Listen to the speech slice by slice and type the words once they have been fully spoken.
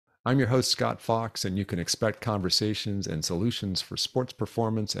I'm your host, Scott Fox, and you can expect conversations and solutions for sports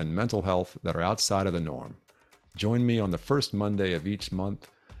performance and mental health that are outside of the norm. Join me on the first Monday of each month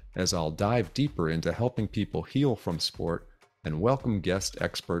as I'll dive deeper into helping people heal from sport and welcome guest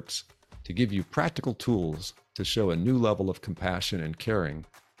experts to give you practical tools to show a new level of compassion and caring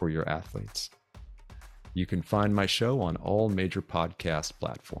for your athletes. You can find my show on all major podcast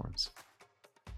platforms.